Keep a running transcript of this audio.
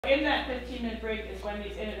In that 15-minute break is when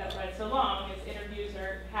these ended up right so long, as interviews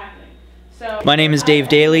are happening. So my name is Dave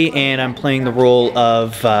Daly, and I'm playing the role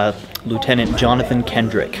of Lieutenant Jonathan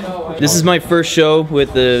Kendrick. This is my first show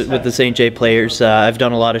with the St. J Players. I've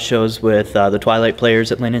done a lot of shows with the Twilight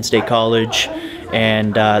Players at Lyndon State College,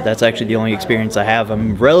 and that's actually the only experience I have.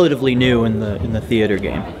 I'm relatively new in the theater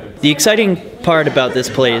game. The exciting part about this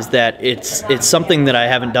play is that it's something that I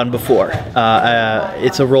haven't done before.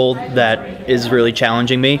 It's a role that is really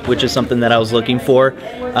challenging me, which is something that I was looking for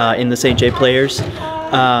in the St. J Players.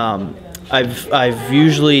 I've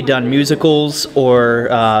usually done musicals,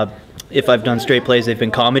 or if I've done straight plays, they've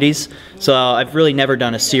been comedies. So I've really never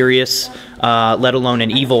done a serious, let alone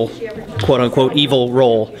an evil, quote-unquote evil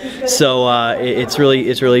role. So it's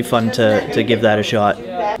really fun to give that a shot.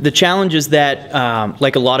 The challenge is that,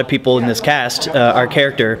 like a lot of people in this cast, my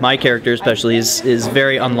character especially, is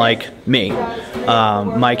very unlike me.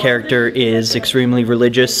 My character is extremely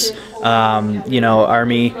religious, you know,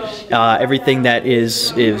 army, everything that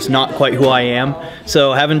is not quite who I am.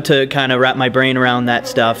 So having to kind of wrap my brain around that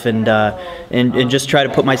stuff and just try to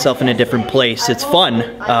put myself in a different place. It's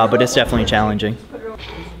fun, but it's definitely challenging.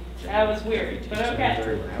 That was weird, but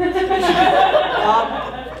okay.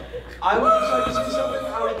 I would just like to say